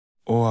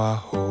Oh, I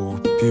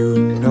hope you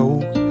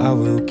know I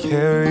will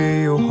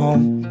carry you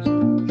home,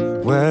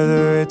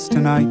 whether it's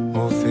tonight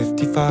or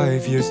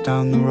 55 years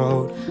down the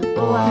road.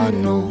 Oh, I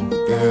know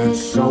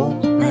there's so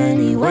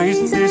many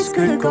ways this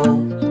could go.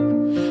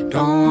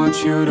 Don't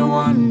want you to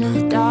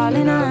wonder,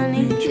 darling, I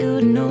need you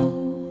to know.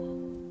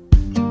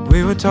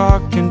 We were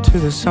talking to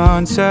the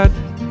sunset,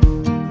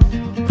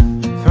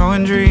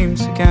 throwing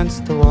dreams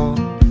against the wall.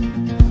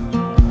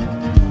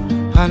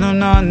 I know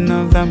none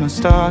of them are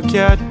stuck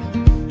yet,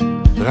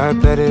 but I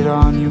bet it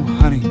on you,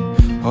 honey.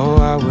 Oh,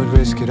 I would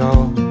risk it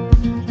all.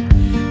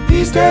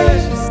 These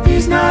days,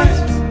 these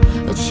nights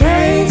are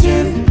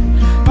changing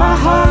my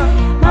heart,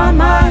 my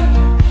mind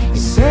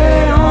is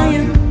set on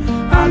you.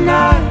 I'm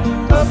not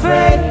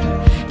afraid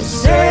to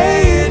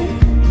say it,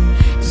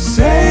 to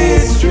say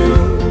it's true.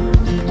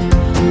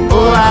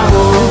 Oh, I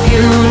hope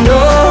you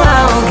know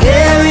I will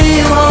carry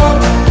you home,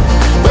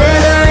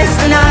 whether it's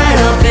tonight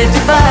or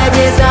 55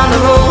 years down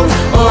the road.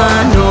 Oh,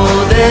 I know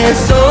there's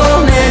so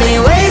many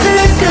ways that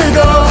this could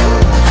go.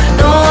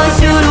 Don't want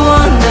you to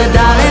wonder,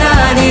 darling,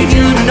 I need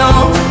you to know.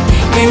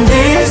 In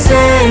this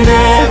and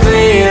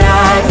every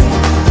life,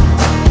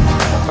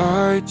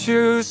 I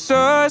choose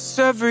us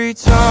every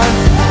time.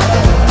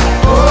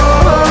 Oh,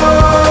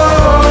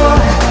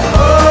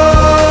 oh,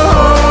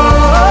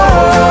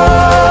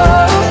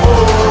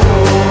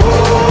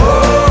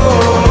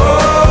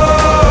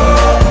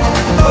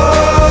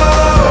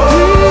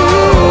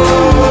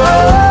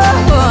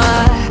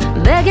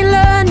 back in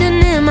London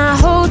in my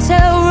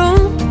hotel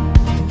room,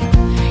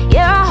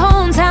 yeah, our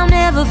hometown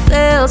never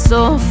felt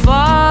so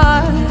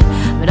far.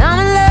 But I'm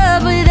in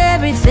love with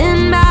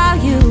everything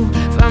about you,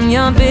 from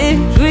your big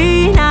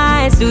green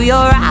eyes to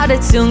your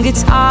out-of-tune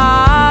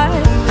guitar.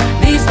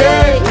 These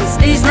days,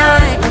 these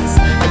nights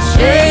are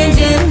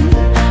changing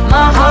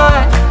my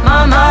heart,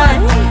 my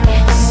mind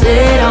is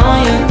set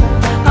on you.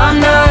 I'm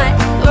not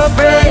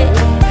afraid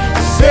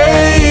to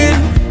say it,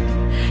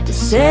 to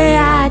say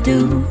I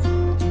do.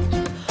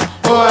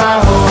 oh,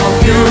 I hope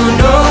you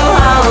know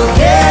I will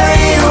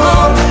carry you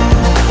home,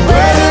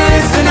 whether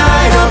it's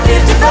tonight or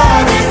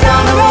 55 years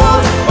down the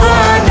road. Oh,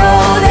 I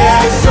know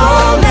there's so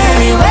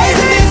many ways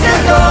that this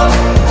could go.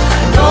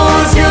 Don't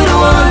want you to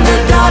wonder,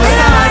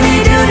 darling, I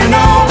need you to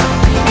know.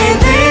 In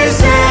this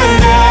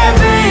and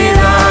every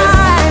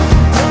life,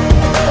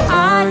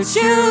 I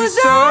choose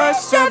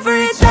us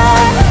every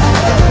time.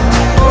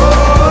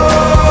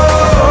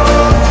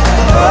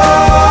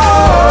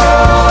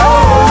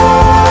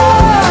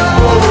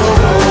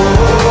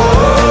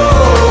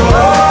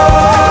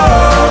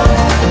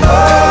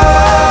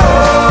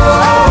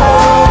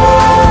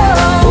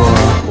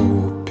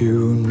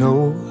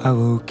 I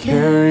will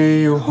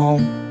carry you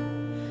home,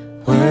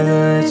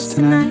 whether it's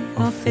tonight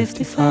or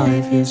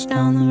 55 years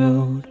down the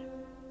road.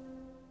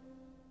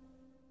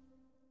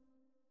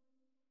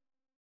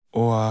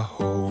 Oh, I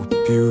hope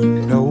you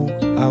know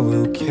I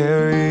will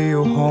carry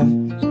you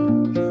home,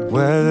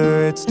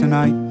 whether it's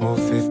tonight or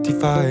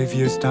 55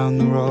 years down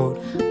the road.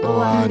 Oh,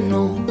 I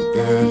know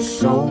there's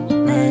so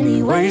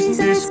many ways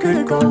this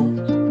could go.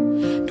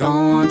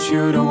 Don't want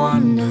you to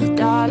wonder,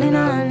 darling,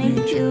 I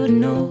need you to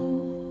know.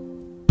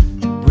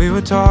 We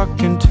were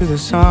talking to the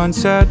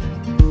sunset,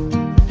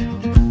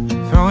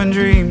 throwing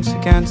dreams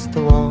against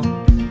the wall.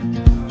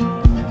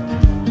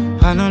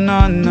 I know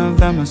none of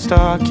them are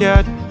stuck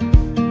yet,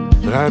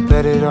 but I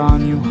bet it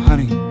on you,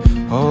 honey.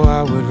 Oh,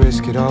 I would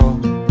risk it all.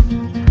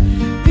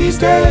 These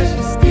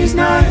days, these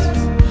nights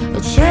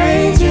are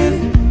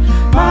changing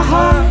my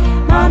heart,